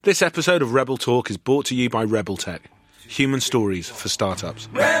This episode of Rebel Talk is brought to you by Rebel Tech. Human stories for startups.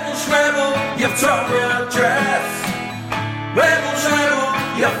 Rebels, rebel, you've torn your dress. Rebels,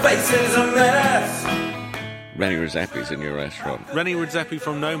 rebel, your face is a mess. Rennie Redzepi's in your restaurant. Rennie Redzepi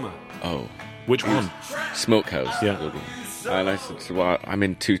from Noma. Oh. Which one? Smokehouse. Yeah. And I said, well, I'm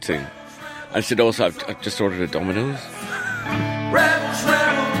in Tooting. I said, also, I've just ordered a Domino's. Rebels,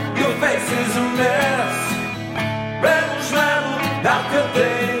 rebel, your face is a mess. Rebels, rebel, how could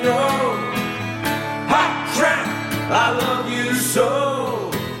they know? Hot track, I love you so.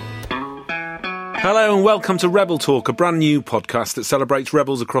 Hello and welcome to Rebel Talk, a brand new podcast that celebrates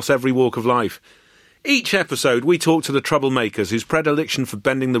rebels across every walk of life. Each episode, we talk to the troublemakers whose predilection for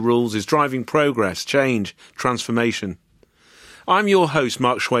bending the rules is driving progress, change, transformation. I'm your host,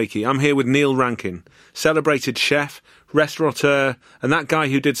 Mark Schwakey. I'm here with Neil Rankin, celebrated chef, restaurateur, and that guy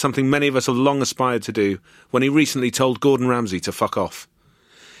who did something many of us have long aspired to do when he recently told Gordon Ramsay to fuck off.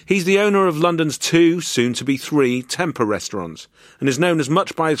 He's the owner of London's 2, soon to be 3, Temper restaurants, and is known as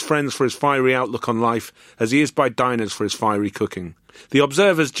much by his friends for his fiery outlook on life as he is by diners for his fiery cooking. The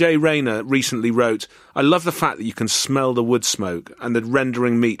Observer's Jay Rayner recently wrote, "I love the fact that you can smell the wood smoke and the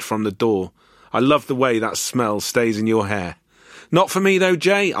rendering meat from the door. I love the way that smell stays in your hair." Not for me though,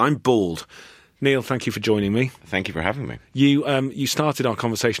 Jay. I'm bald. Neil, thank you for joining me. Thank you for having me. You started our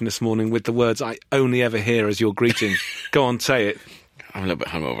conversation this morning with the words I only ever hear as your greeting. Go on, say it. I'm a little bit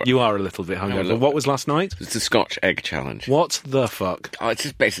hungover. You are a little bit hungover. What was last night? It's the Scotch Egg Challenge. What the fuck? Oh, it's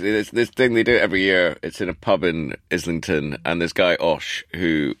just basically this thing they do every year. It's in a pub in Islington, and this guy, Osh,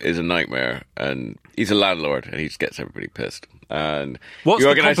 who is a nightmare, and he's a landlord, and he just gets everybody pissed. And what's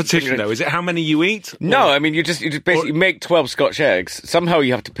the competition, though? Is it how many you eat? No, I mean, you just basically make 12 Scotch eggs. Somehow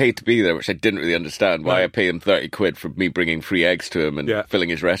you have to pay to be there, which I didn't really understand. Why I pay him 30 quid for me bringing free eggs to him and filling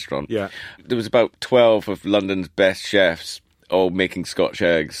his restaurant. Yeah. There was about 12 of London's best chefs all making Scotch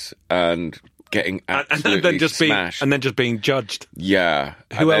eggs and getting absolutely smashed. And then just being judged. Yeah.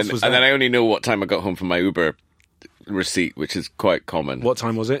 Who else was there? And then I only know what time I got home from my Uber receipt, which is quite common. What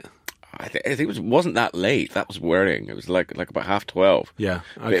time was it? I think it wasn't that late. That was worrying. It was like about 12:30. Yeah.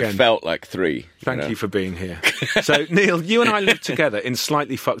 But it felt like 3. Thank you for being here. So, Neil, you and I lived together in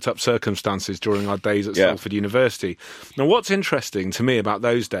slightly fucked up circumstances during our days at Salford University. Now, what's interesting to me about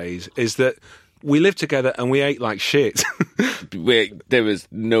those days is that we lived together and we ate like shit. There was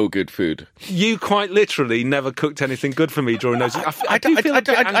no good food. You quite literally never cooked anything good for me during those. I don't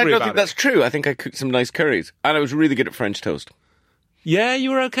think that's true. I think I cooked some nice curries, and I was really good at French toast. Yeah, you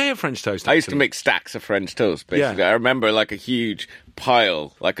were okay at French toast, actually. I used to make stacks of French toast, basically. Yeah. I remember like a huge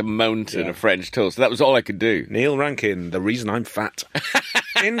pile, like a mountain of French toast. That was all I could do. Neil Rankin, the reason I'm fat.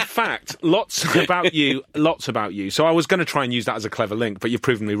 In fact, lots about you. So I was going to try and use that as a clever link, but you've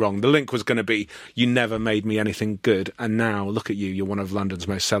proven me wrong. The link was going to be, you never made me anything good, and now, look at you, you're one of London's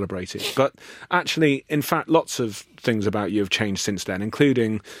most celebrated. But actually, in fact, lots of things about you have changed since then,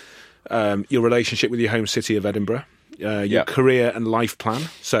 including your relationship with your home city of Edinburgh. Your career and life plan.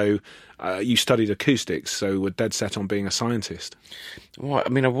 So you studied acoustics, so were dead set on being a scientist. Well, I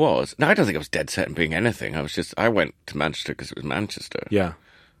mean, I was. No, I don't think I was dead set on being anything. I went to Manchester because it was Manchester. Yeah.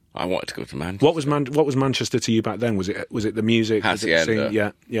 I wanted to go to Manchester. What was Manchester to you back then? Was it the music?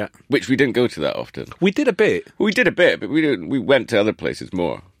 Hacienda. Yeah. Which we didn't go to that often. We did a bit. But we went to other places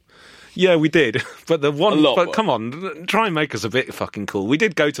more. Yeah, we did. But come on, try and make us a bit fucking cool. We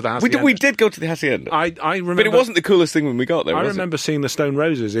did go to the Hacienda. We did go to the Hacienda. I remember. But it wasn't the coolest thing when we got there, I remember seeing the Stone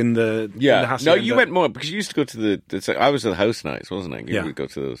Roses in the Hacienda. No, you went more, because you used to go to I was at the house nights, wasn't I? You would go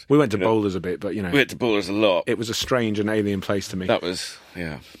to those. We went to Bowlers a bit, but, We went to Bowlers a lot. It was a strange and alien place to me. That was,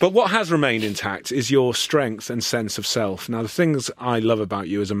 yeah. But what has remained intact is your strength and sense of self. Now, the things I love about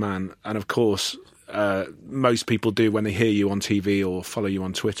you as a man, and of course most people do when they hear you on TV or follow you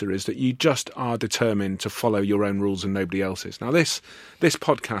on Twitter, is that you just are determined to follow your own rules and nobody else's. Now, this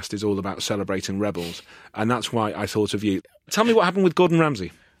podcast is all about celebrating rebels, and that's why I thought of you. Tell me what happened with Gordon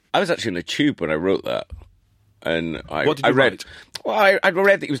Ramsay. I was actually in the tube when I wrote that. And what did you write? Well, I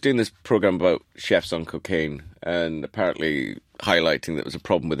read that he was doing this programme about chefs on cocaine, and apparently highlighting that there was a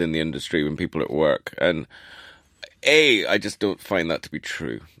problem within the industry when people are at work. And I just don't find that to be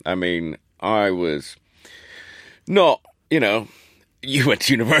true. I mean, I was not, you went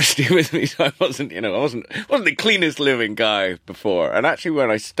to university with me, so I wasn't the cleanest living guy before. And actually, when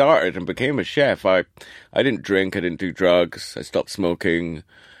I started and became a chef, I didn't drink, I didn't do drugs, I stopped smoking.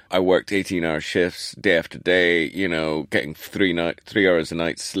 I worked 18-hour shifts day after day, getting 3 hours a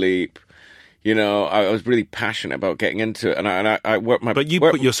night sleep. I was really passionate about getting into it, and I worked my. But you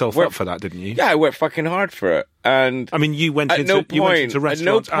put yourself up for that, didn't you? Yeah, I worked fucking hard for it, and I mean, you went into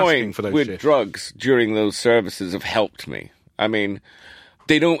restaurants asking for those would shifts. Drugs during those services have helped me. I mean,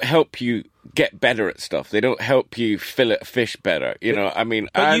 they don't help you get better at stuff. They don't help you fillet a fish better. You know, I mean,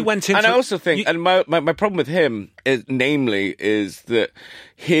 But you went into- and I also think, and my problem with him is, namely, is that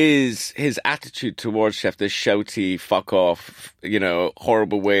his attitude towards chef, this shouty, fuck off, you know,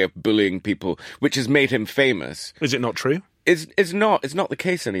 horrible way of bullying people, which has made him famous. Is it not true? It's not the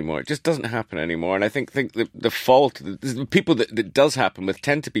case anymore. It just doesn't happen anymore. And I think the fault, the people that does happen with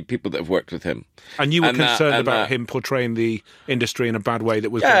tend to be people that have worked with him. And you were concerned about him portraying the industry in a bad way that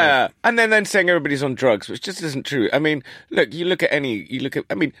was... Yeah, and then saying everybody's on drugs, which just isn't true. I mean, look, I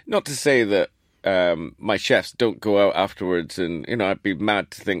mean, not to say that my chefs don't go out afterwards and, you know, I'd be mad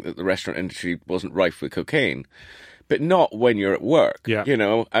to think that the restaurant industry wasn't rife with cocaine. But not when you're at work, you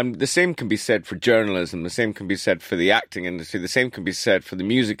know. And the same can be said for journalism. The same can be said for the acting industry. The same can be said for the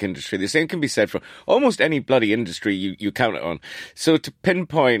music industry. The same can be said for almost any bloody industry you count it on. So to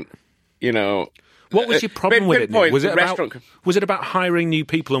pinpoint, you know... What was your problem with it, Nick? Was it restaurant... about hiring new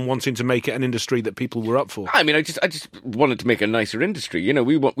people and wanting to make it an industry that people were up for? I mean, I just wanted to make a nicer industry. You know,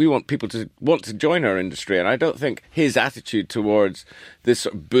 we want people to want to join our industry, and I don't think his attitude towards this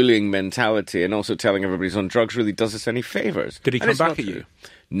sort of bullying mentality and also telling everybody's on drugs really does us any favours. Did he come back at you?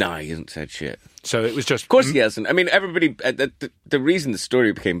 Nah, he hasn't said shit. So it was just... Of course he hasn't. I mean, everybody... The reason the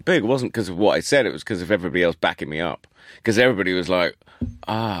story became big wasn't because of what I said, it was because of everybody else backing me up. Because everybody was like,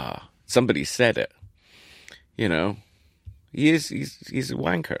 somebody said it. You know, he's a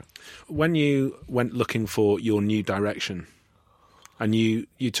wanker. When you went looking for your new direction and you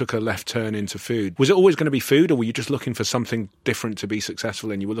took a left turn into food, was it always going to be food, or were you just looking for something different to be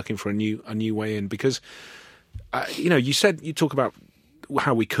successful and you were looking for a new way in? Because, you know, you talk about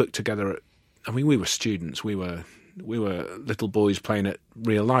how we cooked together. I mean, we were students. We were little boys playing at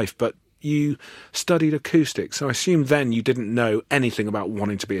real life, but you studied acoustics, so I assume then you didn't know anything about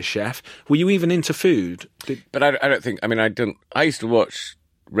wanting to be a chef. Were you even into food? But I don't think... I mean, I used to watch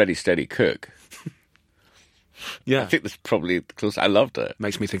Ready, Steady, Cook. Yeah. I think that's probably close. I loved it.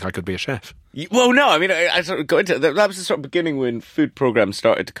 Makes me think I could be a chef. Well, no, I mean, I sort of got into... That was the sort of beginning when food programs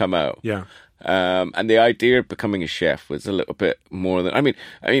started to come out. Yeah. And the idea of becoming a chef was a little bit more than... I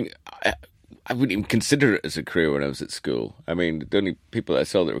mean, I wouldn't even consider it as a career when I was at school. I mean, the only people I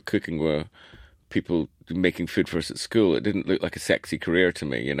saw that were cooking were people making food for us at school. It didn't look like a sexy career to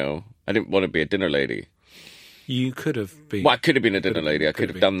me, you know. I didn't want to be a dinner lady. You could have been... Well, I could have been a dinner lady. I could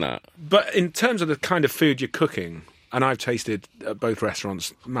have done that. But in terms of the kind of food you're cooking, and I've tasted at both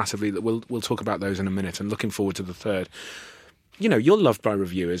restaurants massively, that we'll talk about those in a minute, and looking forward to the third. You know, you're loved by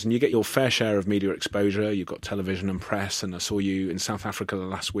reviewers and you get your fair share of media exposure. You've got television and press, and I saw you in South Africa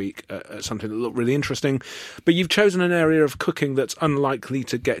last week at something that looked really interesting. But you've chosen an area of cooking that's unlikely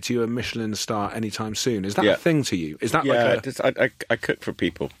to get you a Michelin star anytime soon. Is that a thing to you? Is that I cook for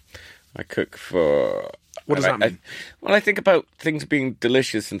people. I cook for... What does that mean? I think about things being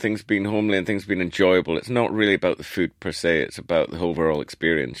delicious and things being homely and things being enjoyable. It's not really about the food per se. It's about the overall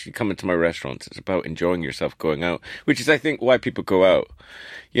experience. You come into my restaurants, it's about enjoying yourself going out, which is, I think, why people go out.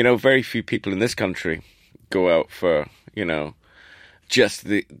 You know, very few people in this country go out for, you know, just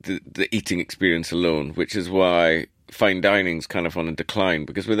the eating experience alone, which is why fine dining's kind of on a decline,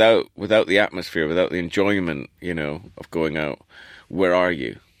 because without the atmosphere, without the enjoyment, you know, of going out, where are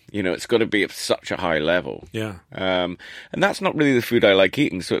you? You know, it's got to be at such a high level. Yeah. And that's not really the food I like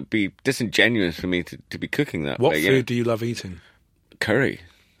eating, so it'd be disingenuous for me to be cooking that What way. food do you love eating? Curry.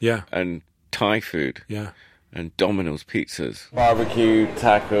 Yeah. And Thai food. Yeah. And Domino's pizzas. Barbecue,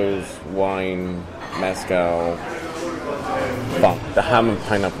 tacos, wine, mezcal. The ham and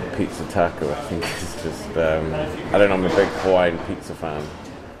pineapple pizza taco, I think, is just... I don't know, I'm a big Hawaiian pizza fan.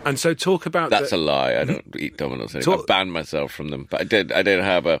 And so talk about... That's a lie. I don't eat Domino's anymore. I banned myself from them. But I did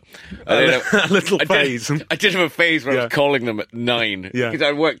have a little phase. I did have a phase where I was calling them at 9. Yeah. Because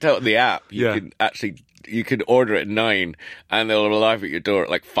I worked out the app. You can order at 9 and they'll arrive at your door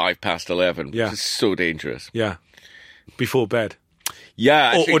at like 11:05. Yeah. Which is so dangerous. Yeah. Before bed.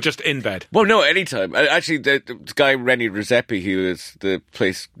 Yeah. Actually, or just in bed. Well, no, anytime. Actually, the guy, Rennie Redzepi, who is the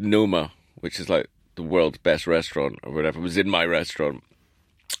place Noma, which is like the world's best restaurant or whatever, was in my restaurant.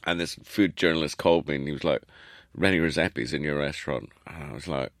 And this food journalist called me and he was like, Rennie Redzepi's in your restaurant. And I was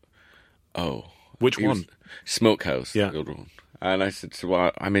like, oh. Which one? Smokehouse. Yeah. The other one. And I said,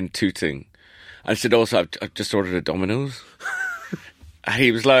 so I'm in Tooting. I said, also, I've just ordered a Domino's. And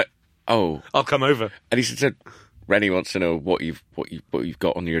he was like, oh. I'll come over. And he said, Rennie wants to know what you've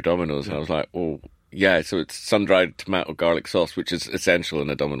got on your Domino's. And I was like, oh, yeah, so it's sun-dried tomato garlic sauce, which is essential in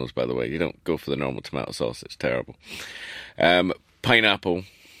a Domino's, by the way. You don't go for the normal tomato sauce. It's terrible. Pineapple,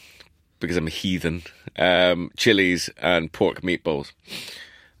 because I'm a heathen, chilies and pork meatballs.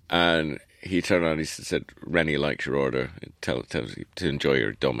 And he turned around and he said, Rennie likes your order. Tells you to enjoy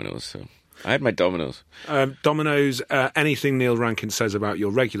your Domino's. So I had my Domino's. Domino's, anything Neil Rankin says about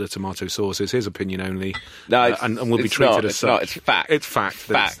your regular tomato sauce is his opinion only. No, and will be treated as such. Not, it's fact. It's fact.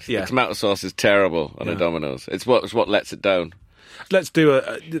 Fact. Yeah. The tomato sauce is terrible on a Domino's. It's what lets it down. Let's do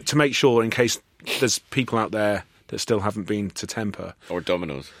to make sure, in case there's people out there that still haven't been to Temper. Or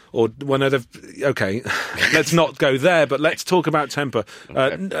Domino's. Or okay, let's not go there, but let's talk about Temper.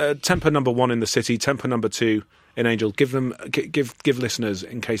 Okay. Temper number 1 in the city, Temper number 2 in Angel. Give listeners,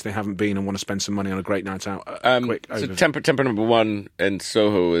 in case they haven't been and want to spend some money on a great night out, a quick so overview. Temper number 1 in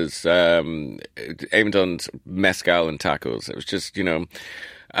Soho is aimed on mezcal and tacos. It was just,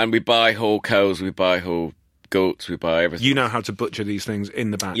 and we buy whole cows, we buy whole goats, we buy everything. You know how to butcher these things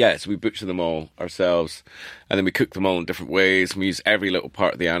in the back. Yes, we butcher them all ourselves, and then we cook them all in different ways. We use every little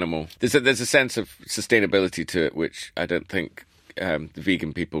part of the animal. There's a sense of sustainability to it, which I don't think the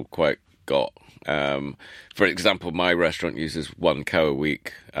vegan people quite got. For example, my restaurant uses 1 cow a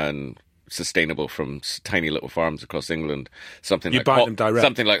week, and sustainable from tiny little farms across England. You buy them direct.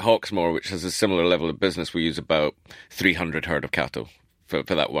 Something like Hawksmoor, which has a similar level of business, we use about 300 herd of cattle for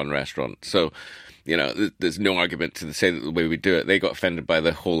that one restaurant. So, there's no argument to say that the way we do it. They got offended by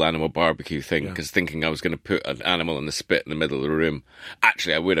the whole animal barbecue thing because thinking I was going to put an animal in the spit in the middle of the room.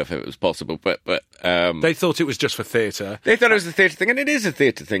 Actually, I would have if it was possible, but they thought it was just for theatre. They thought it was a theatre thing, and it is a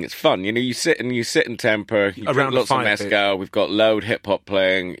theatre thing. It's fun. You sit in Temper, you drink lots of mezcal. We've got loud hip hop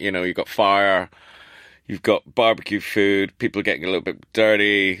playing. You've got fire. You've got barbecue food. People are getting a little bit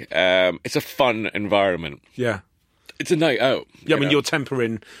dirty. It's a fun environment. Yeah. It's a night out. Yeah, I mean, your Temper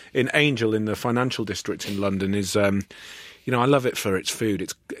in Angel in the financial district in London is, I love it for its food.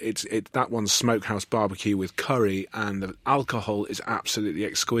 It's that one's smokehouse barbecue with curry, and the alcohol is absolutely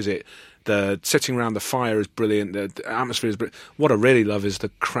exquisite. The sitting around the fire is brilliant. The atmosphere is brilliant. What I really love is the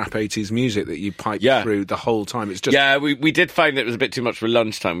crap 80s music that you pipe through the whole time. It's just we did find that it was a bit too much for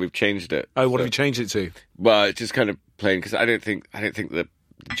lunchtime. We've changed it. Oh, what have you changed it to? Well, it's just kind of plain because I don't think the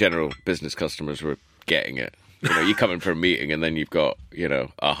general business customers were getting it. You come in for a meeting and then you've got,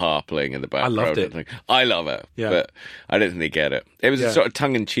 a playing in the background. I loved it. I love it, but I don't think they get it. It was a sort of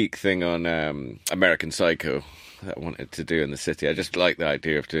tongue-in-cheek thing on American Psycho that I wanted to do in the city. I just like the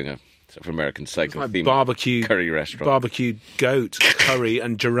idea of doing a sort of American Psycho-themed barbecue curry restaurant. Barbecue goat, curry,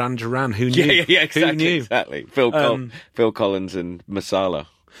 and Duran Duran. Who knew? Yeah, exactly. Who knew? Exactly. Phil Collins and Masala.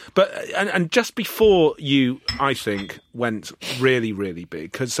 But and just before you, I think, went really, really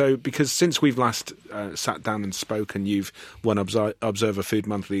big, because since we've last sat down and spoken, you've won Observer Food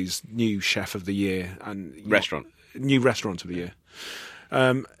Monthly's new Chef of the Year and new Restaurant of the Year,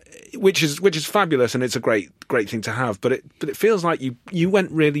 which is fabulous, and it's a great thing to have. But it feels like you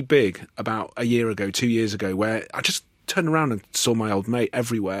went really big about a year ago, 2 years ago, where I just turned around and saw my old mate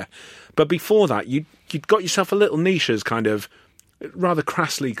everywhere. But before that, you'd got yourself a little niche as kind of rather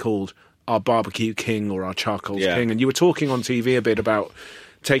crassly called our barbecue king or our charcoals king, and you were talking on TV a bit about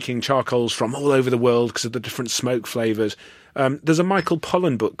taking charcoals from all over the world because of the different smoke flavours. There's a Michael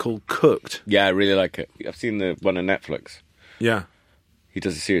Pollan book called Cooked. Yeah, I really like it. I've seen the one on Netflix. Yeah. He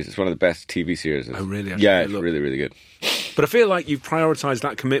does a series. It's one of the best TV series. Oh, really? Yeah, it's really, really good. But I feel like you've prioritised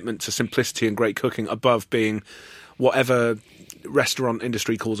that commitment to simplicity and great cooking above being whatever restaurant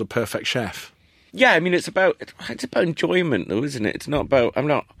industry calls a perfect chef. Yeah, I mean, it's about enjoyment, though, isn't it?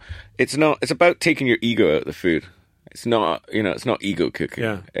 It's about taking your ego out of the food. It's not ego cooking.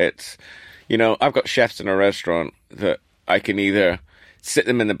 Yeah. It's, I've got chefs in a restaurant that I can either sit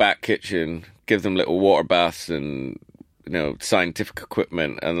them in the back kitchen, give them little water baths and, scientific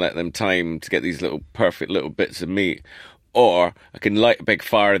equipment and let them time to get these little perfect little bits of meat, or I can light a big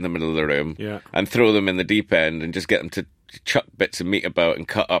fire in the middle of the room and throw them in the deep end and just get them to chuck bits of meat about and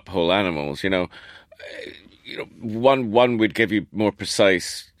cut up whole animals. One would give you more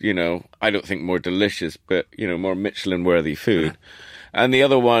precise, I don't think more delicious, but more Michelin-worthy food, and the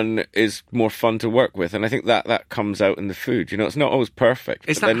other one is more fun to work with. And I think that comes out in the food. It's not always perfect.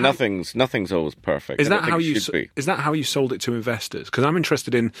 Nothing's always perfect. Is that how you sold it to investors? Because I'm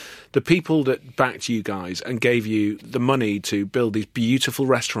interested in the people that backed you guys and gave you the money to build these beautiful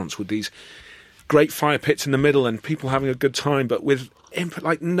restaurants with these great fire pits in the middle and people having a good time, but with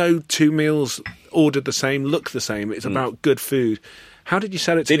like no two meals ordered the same, look the same. It's about good food. How did you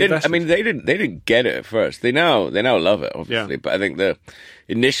sell it to investors? I mean, they didn't get it at first. They now love it, obviously. Yeah. But I think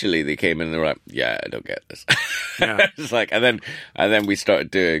initially they came in and they were like, "Yeah, I don't get this." Yeah. It's like, and then we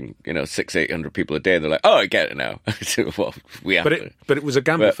started doing 600-800 people a day. And they're like, "Oh, I get it now." Well, but it was a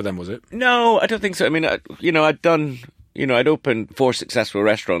gamble for them, was it? No, I don't think so. I mean, I'd opened 4 successful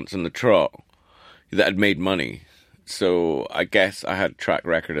restaurants in the trot that had made money. So I guess I had a track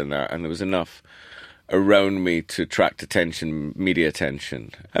record in that, and there was enough around me to attract attention, media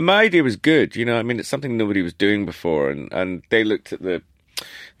attention. And my idea was good, you know, I mean, it's something nobody was doing before, and they looked at the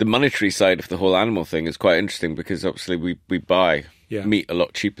monetary side of the whole animal thing is quite interesting, because obviously we buy meat a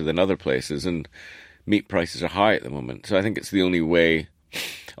lot cheaper than other places, and meat prices are high at the moment. So I think it's the only way,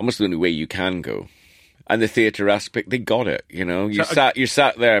 almost the only way you can go. And the theatre aspect, they got it, you know. You're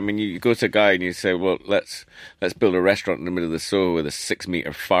sat there, I mean, you go to a guy and you say, well, let's build a restaurant in the middle of the Soho with a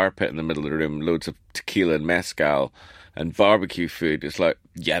 6-metre fire pit in the middle of the room, loads of tequila and mezcal and barbecue food. It's like,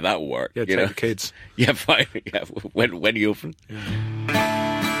 yeah, that'll work. Yeah, take the kids. Yeah, fine. Yeah, when you open.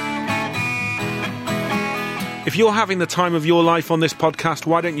 If you're having the time of your life on this podcast,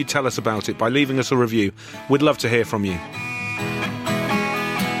 why don't you tell us about it by leaving us a review? We'd love to hear from you.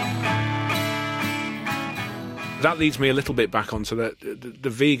 That leads me a little bit back onto the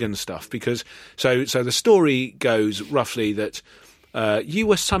vegan stuff, because so the story goes roughly that you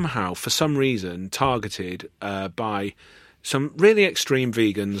were somehow, for some reason, targeted by some really extreme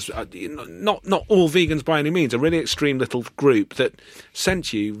vegans, not all vegans by any means, a really extreme little group that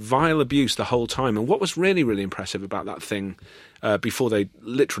sent you vile abuse the whole time. And what was really, really impressive about that thing, before they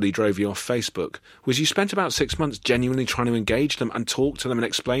literally drove you off Facebook, was you spent about 6 months genuinely trying to engage them and talk to them and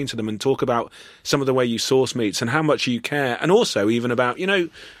explain to them and talk about some of the way you source meats and how much you care, and also even about, you know,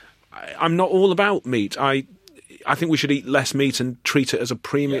 I'm not all about meat. I think we should eat less meat and treat it as a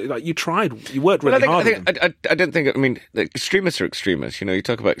premium. Like, you worked really hard. I don't think. I mean, extremists are extremists. You know, you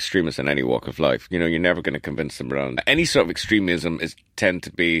talk about extremists in any walk of life. You know, you're never going to convince them around. Any sort of extremism tend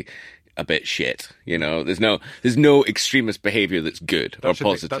to be a bit shit. You know, there's no extremist behaviour that's good or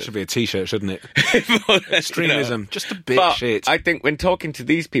positive. That should be a T-shirt, shouldn't it? Extremism, just a bit shit. I think when talking to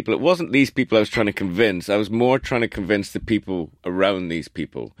these people, it wasn't these people I was trying to convince. I was more trying to convince the people around these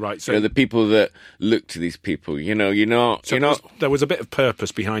people. Right. So, you know, the people that look to these people. You know, there was a bit of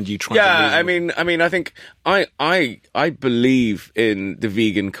purpose behind you trying. Yeah, to I mean, I think I believe in the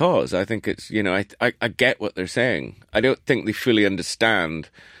vegan cause. I think it's, you know, I get what they're saying. I don't think they fully understand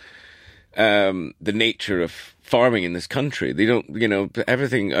the nature of farming in this country. They don't, you know,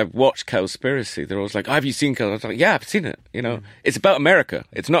 everything. I've watched Cowspiracy. They're always like, have you seen Cow? I was like, yeah, I've seen it. You know, It's about America.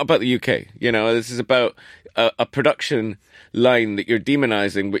 It's not about the UK. You know, this is about a production line that you're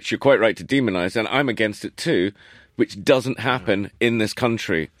demonizing, which you're quite right to demonize, and I'm against it too, which doesn't happen in this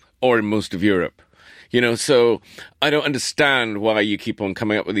country or in most of Europe. You know, so I don't understand why you keep on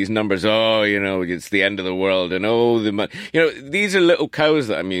coming up with these numbers. Oh, you know, it's the end of the world, and you know, these are little cows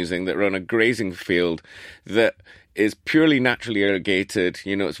that I'm using that are on a grazing field that is purely naturally irrigated.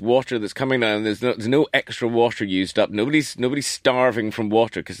 You know, it's water that's coming down. There's no extra water used up. Nobody's starving from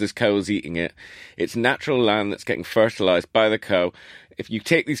water because this cow is eating it. It's natural land that's getting fertilized by the cow. If you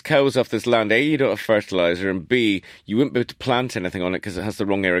take these cows off this land, A, you don't have fertilizer, and B, you wouldn't be able to plant anything on it because it has the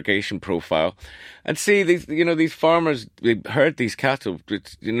wrong irrigation profile. And C, these farmers, they herd these cattle.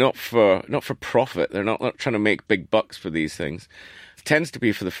 It's not for profit. They're not trying to make big bucks for these things. It tends to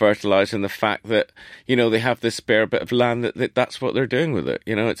be for the fertilizer and the fact that, you know, they have this spare bit of land that's what they're doing with it.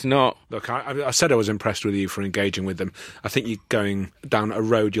 You know, it's not. Look, I said I was impressed with you for engaging with them. I think you're going down a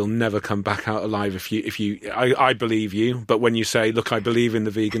road you'll never come back out alive I believe you, but when you say, look, I believe in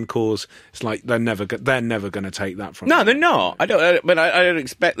the vegan cause, it's like they're never going to take that from you. No, they're not. I don't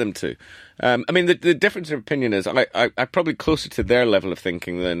expect them to. I mean, the difference in opinion is I'm probably closer to their level of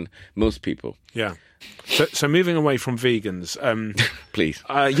thinking than most people. Yeah. So moving away from vegans, please,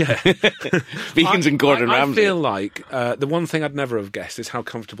 yeah, vegans and Gordon Ramsay. I feel like the one thing I'd never have guessed is how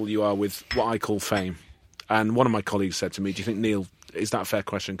comfortable you are with what I call fame. And one of my colleagues said to me, "Do you think Neil? Is that a fair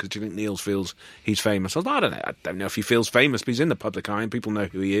question? Because do you think Neil feels he's famous?" I was like, I don't know if he feels famous, but he's in the public eye and people know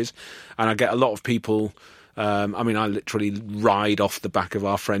who he is. And I get a lot of people. I mean, I literally ride off the back of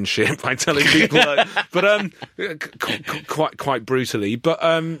our friendship by telling people that, but quite brutally.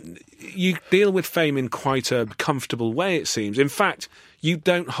 But you deal with fame in quite a comfortable way, it seems. In fact, you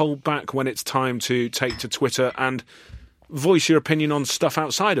don't hold back when it's time to take to Twitter and voice your opinion on stuff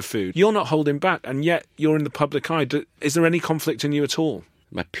outside of food. You're not holding back, and yet you're in the public eye. Is there any conflict in you at all?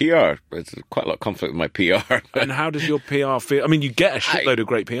 My PR, there's quite a lot of conflict with my PR. And how does your PR feel? I mean, you get a shitload of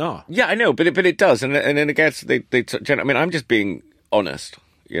great PR. Yeah, I know, but it does. And then I guess I mean, I'm just being honest,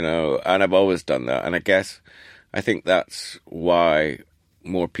 you know, and I've always done that. And I think that's why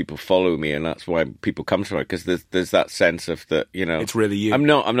more people follow me, and that's why people come to it, because there's that sense of that, you know, it's really you. I'm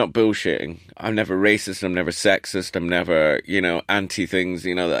not bullshitting. I'm never racist. I'm never sexist. I'm never, you know, anti things,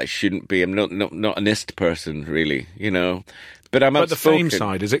 you know, that I shouldn't be. I'm not an ist person, really, you know. But I'm outspoken. The fame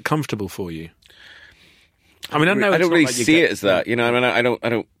side, is it comfortable for you? I mean, I know I it's don't not really like you see get- it as that. You know, I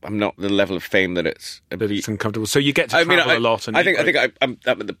mean, I'm not the level of fame that it's. that it's uncomfortable. So you get to travel a lot. And I think I'm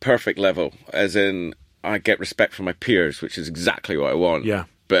at the perfect level, as in I get respect from my peers, which is exactly what I want. Yeah.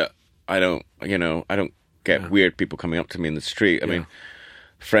 But I don't get weird people coming up to me in the street. I mean,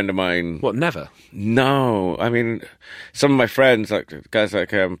 a friend of mine. What, never? No, I mean, some of my friends, like guys like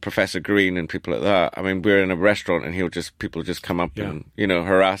Professor Green and people like that. I mean, we're in a restaurant and people just come up and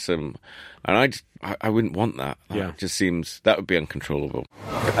harass him, and I wouldn't want that. That just seems that would be uncontrollable.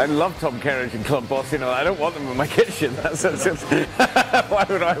 I love Tom Kerridge and Club Boss. You know, I don't want them in my kitchen. That's why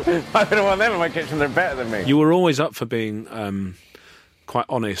would I want them in my kitchen? They're better than me. You were always up for being quite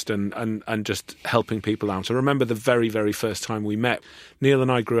honest and just helping people out. I remember the very, very first time we met. Neil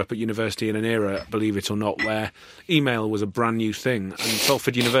and I grew up at university in an era, believe it or not, where email was a brand new thing. And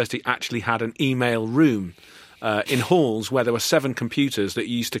Salford University actually had an email room in halls where there were 7 computers that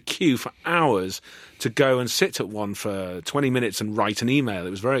you used to queue for hours to go and sit at one for 20 minutes and write an email. It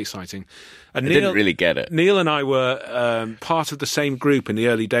was very exciting. And I didn't really get it. Neil and I were part of the same group in the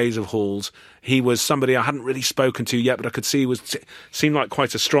early days of Halls. He was somebody I hadn't really spoken to yet, but I could see seemed like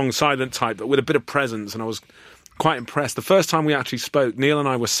quite a strong, silent type, but with a bit of presence, and I was quite impressed. The first time we actually spoke, Neil and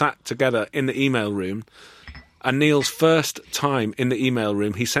I were sat together in the email room, and Neil's first time in the email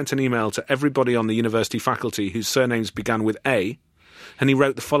room, he sent an email to everybody on the university faculty whose surnames began with A, and he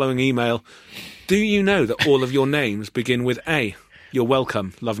wrote the following email: "Do you know that all of your names begin with A? You're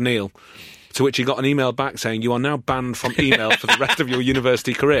welcome. Love, Neil." To which he got an email back saying, "You are now banned from email for the rest of your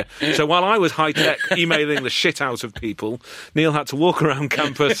university career." So while I was high-tech emailing the shit out of people, Neil had to walk around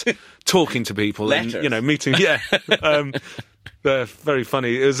campus talking to people. Letters. And, meeting. Yeah. They're very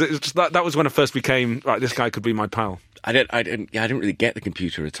funny. It was just that was when I first became, right, this guy could be my pal. I didn't really get the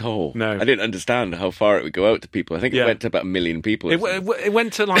computer at all. No. I didn't understand how far it would go out to people. I think it went to about 1 million people. It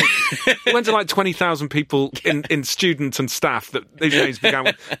went to like 20,000 people in students and staff that these names began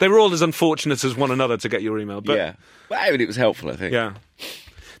with. They were all as unfortunate as one another to get your email. But yeah. Well, I mean, it was helpful, I think. Yeah.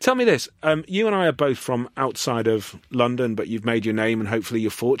 Tell me this. You and I are both from outside of London, but you've made your name and hopefully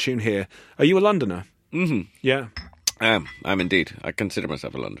your fortune here. Are you a Londoner? Mm-hmm. Yeah. I'm indeed. I consider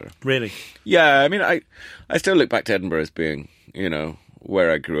myself a Londoner. Really? Yeah, I mean, I still look back to Edinburgh as being,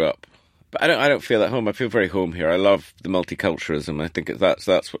 where I grew up. But I don't feel at home. I feel very home here. I love the multiculturalism. I think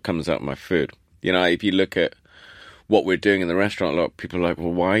that's what comes out of my food. If you look at what we're doing in the restaurant, a lot of people are like,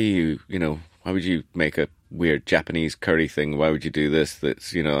 well, why would you make a weird Japanese curry thing? Why would you do this?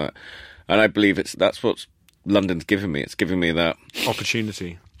 That's, and I believe that's what London's given me. It's given me that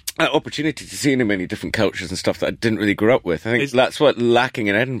opportunity to see in many different cultures and stuff that I didn't really grow up with. I think that's what's lacking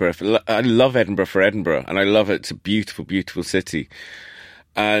in Edinburgh. I love Edinburgh for Edinburgh, and I love it. It's a beautiful, beautiful city.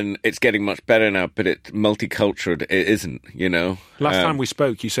 And it's getting much better now, but it's multicultural. It isn't, Last time we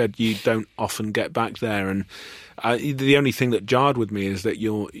spoke, you said you don't often get back there, and the only thing that jarred with me is that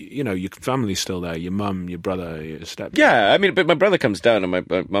your family's still there. Your mum, your brother, your step. Yeah, I mean, but my brother comes down and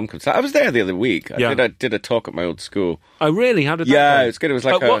my mum comes down. I was there the other week. I did a talk at my old school. Oh, really? How did that go? Yeah, it was good. It was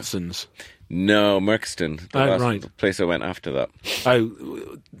like at Watson's. No, Merkston. Right. The place I went after that.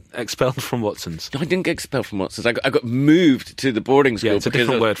 Oh, expelled from Watson's. No, I didn't get expelled from Watson's. I got moved to the boarding school. Yeah, it's a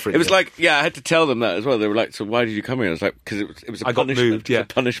different word for it. It was like, I had to tell them that as well. They were like, so why did you come here? I was like, because it was a punishment. Got moved, yeah. It was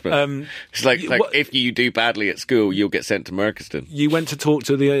a punishment. It's like if you do badly at school, you'll get sent to Merkston. You went to talk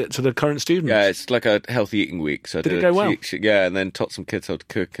to the current students? Yeah, it's like a healthy eating week. So did it go well? Yeah, and then taught some kids how to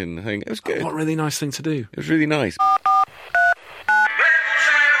cook and thing. It was good. What a really nice thing to do. It was really nice.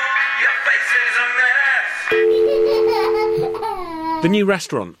 The new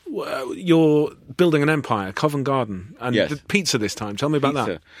restaurant, you're building an empire, Covent Garden, and Yes. the pizza this time. Tell me about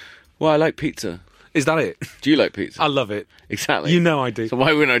that. Well, I like pizza. Is that it? Do you like pizza? I love it. Exactly. You know I do. So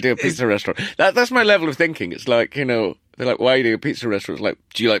why wouldn't I do a pizza restaurant? That's my level of thinking. It's like, they're like, why are you doing a pizza restaurant? It's like,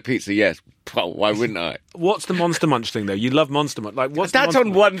 do you like pizza? Yes. Well, why wouldn't I? What's the Monster Munch thing, though? You love Monster Munch. Like, what's That's the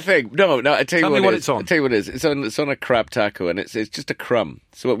on one thing. No, I tell you Tell what me what it is. it's on. I'll tell you what it is. It's on a crab taco, and it's just a crumb.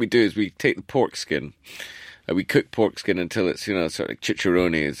 So what we do is we take the pork skin, and we cook pork skin until it's, sort of like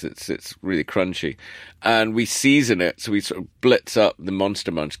chicharroni. It's really crunchy. And we season it, so we sort of blitz up the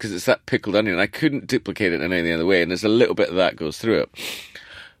Monster Munch, because it's that pickled onion. I couldn't duplicate it in any other way, and there's a little bit of that goes through it.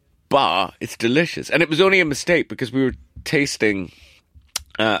 But it's delicious. And it was only a mistake, because we were tasting...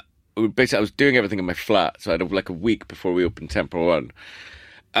 Basically, I was doing everything in my flat, so I had like a week before we opened Temple One,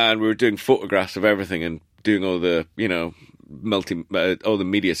 and we were doing photographs of everything and doing all the all the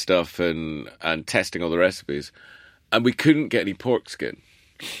media stuff and testing all the recipes, and we couldn't get any pork skin.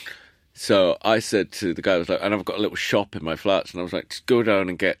 So I said to the guy, I was like, and I've got a little shop in my flats, and I was like, just go down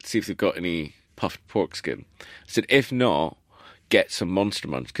and see if they've got any puffed pork skin. I said, if not, get some Monster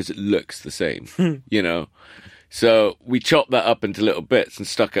Munch because it looks the same, you know. So we chopped that up into little bits and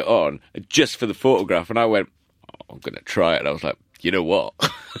stuck it on just for the photograph. And I went, I'm going to try it. And I was like, you know what?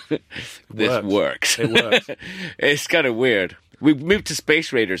 This works. It works. It's kind of weird. We've moved to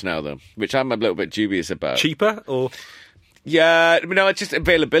Space Raiders now, though, which I'm a little bit dubious about. Cheaper or? Yeah, I mean, no, it's just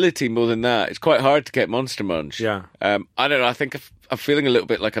availability more than that. It's quite hard to get Monster Munch. Yeah. I don't know. I think I'm feeling a little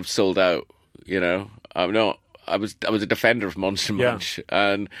bit like I've sold out. You know, I'm not. I was a defender of Monster Munch,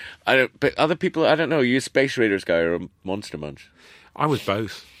 and but other people, I don't know. Are you a Space Raiders guy or a Monster Munch? I was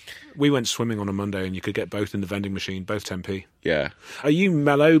both. We went swimming on a Monday, and you could get both in the vending machine, both 10p. Yeah. Are you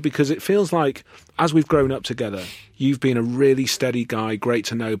mellow? Because it feels like, as we've grown up together, you've been a really steady guy, great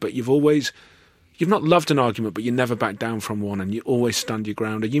to know, but you've not loved an argument, but you never back down from one, and you always stand your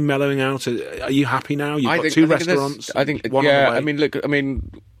ground. Are you mellowing out? Are you happy now? You've got two restaurants. I think, one on the way. I mean, look,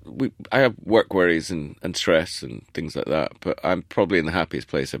 I have work worries and stress and things like that, but I'm probably in the happiest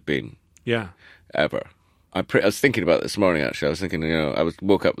place I've been. Yeah. Ever. I was thinking about it this morning, actually. I was thinking, I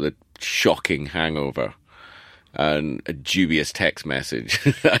woke up with a shocking hangover and a dubious text message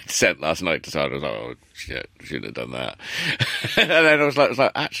I sent last night to someone. I was like, oh, shit, shouldn't have done that. And then I was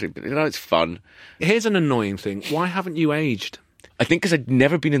like, actually, it's fun. Here's an annoying thing. Why haven't you aged? I think because I'd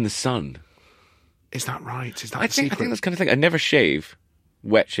never been in the sun. Is that right? Is that I the think secret? that's kind of thing. I never shave,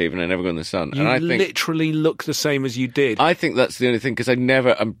 wet shave, and I never go in the sun. You and I think literally look the same as you did. I think that's the only thing, because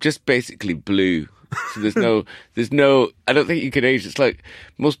I'm just basically blue. So there's no, I don't think you can age. It's like,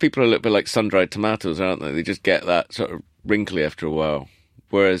 most people are a little bit like sun-dried tomatoes, aren't they? They just get that sort of wrinkly after a while.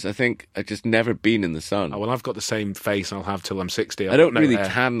 Whereas I think I've just never been in the sun. Oh, well, I've got the same face I'll have till I'm 60. I don't really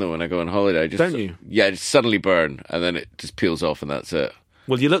tan though when I go on holiday. Don't you? Yeah, I just suddenly burn and then it just peels off and that's it.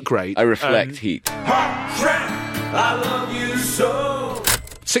 Well, you look great. I reflect heat. Hot track, I love you so.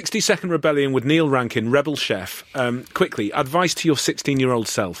 60-second rebellion with Neil Rankin, Rebel Chef. Quickly, advice to your 16-year-old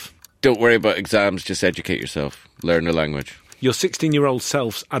self. Don't worry about exams, just educate yourself. Learn the language. Your 16-year-old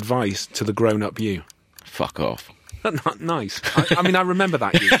self's advice to the grown-up you. Fuck off. Nice. I mean, I remember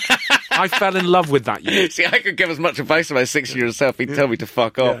that you. I fell in love with that you. See, I could give as much advice to my 16-year-old self. He'd tell me to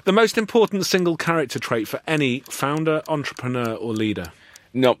fuck off. Yeah. The most important single character trait for any founder, entrepreneur or leader?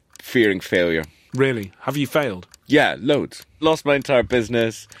 Not fearing failure. Really? Have you failed? Yeah, loads. Lost my entire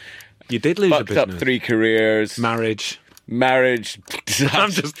business. You did lose a Fucked business. up 3 careers. Marriage.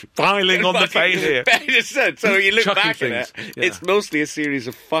 I'm just piling on the pain here. So you look Chucking back at things. it, Yeah. it's mostly a series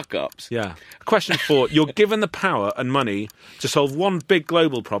of fuck-ups. Yeah. Question 4. You're given the power and money to solve one big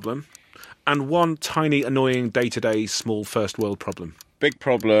global problem and one tiny, annoying, day-to-day, small first-world problem. Big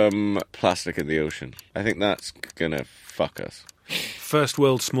problem, plastic in the ocean. I think that's going to fuck us.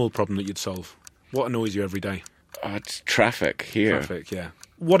 First-world, small problem that you'd solve. What annoys you every day? Oh, it's traffic here. Traffic, yeah.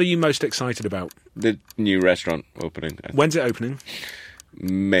 What are you most excited about? The new restaurant opening. When's it opening?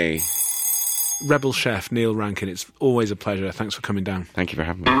 May. Rebel Chef, Neil Rankin, it's always a pleasure. Thanks for coming down. Thank you for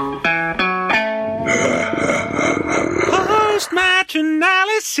having me. Post-match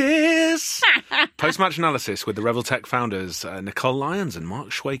analysis. Post-match analysis with the Rebel Tech founders, Nicole Lyons and Mark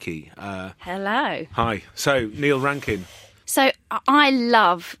Schwakey. Hello. Hi. So, Neil Rankin. So I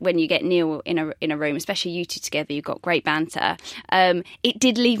love when you get Neil in a room, especially you two together. You've got great banter. It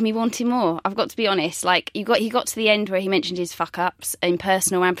did leave me wanting more. I've got to be honest. Like he got to the end where he mentioned his fuck ups in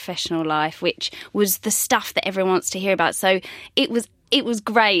personal and professional life, which was the stuff that everyone wants to hear about. So it was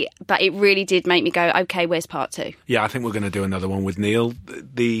great, but it really did make me go, okay, where's part 2? Yeah, I think we're going to do another one with Neil.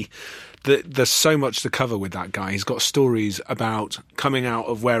 There's so much to cover with that guy. He's got stories about coming out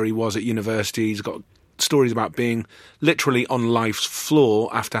of where he was at university. He's got stories about being literally on life's floor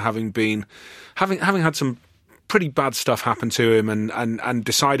after having had some pretty bad stuff happen to him and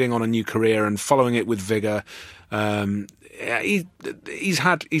deciding on a new career and following it with vigour. He's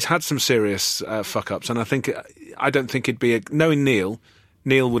had some serious fuck ups, and I don't think it'd be knowing Neil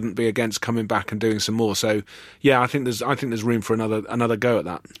wouldn't be against coming back and doing some more. So yeah, I think there's room for another go at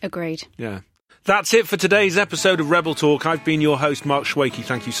that. Agreed. Yeah. That's it for today's episode of Rebel Talk. I've been your host, Mark Schwakey.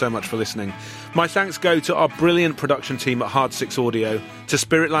 Thank you so much for listening. My thanks go to our brilliant production team at Hard 6 Audio, to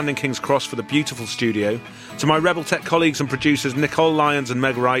Spirit Land in King's Cross for the beautiful studio, to my Rebel Tech colleagues and producers Nicole Lyons and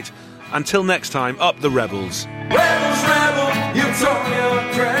Meg Wright. Until next time, up the Rebels. Rebels, rebel, you tore your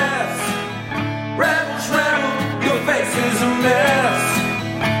dress. Rebels, rebel, your face is a mess.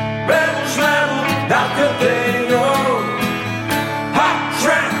 Rebels, rebel, how could they know? Hot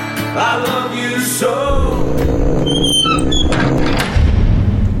track, I love you so.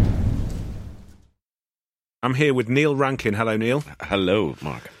 I'm here with Neil Rankin. Hello, Neil. Hello,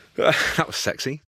 Mark. That was sexy.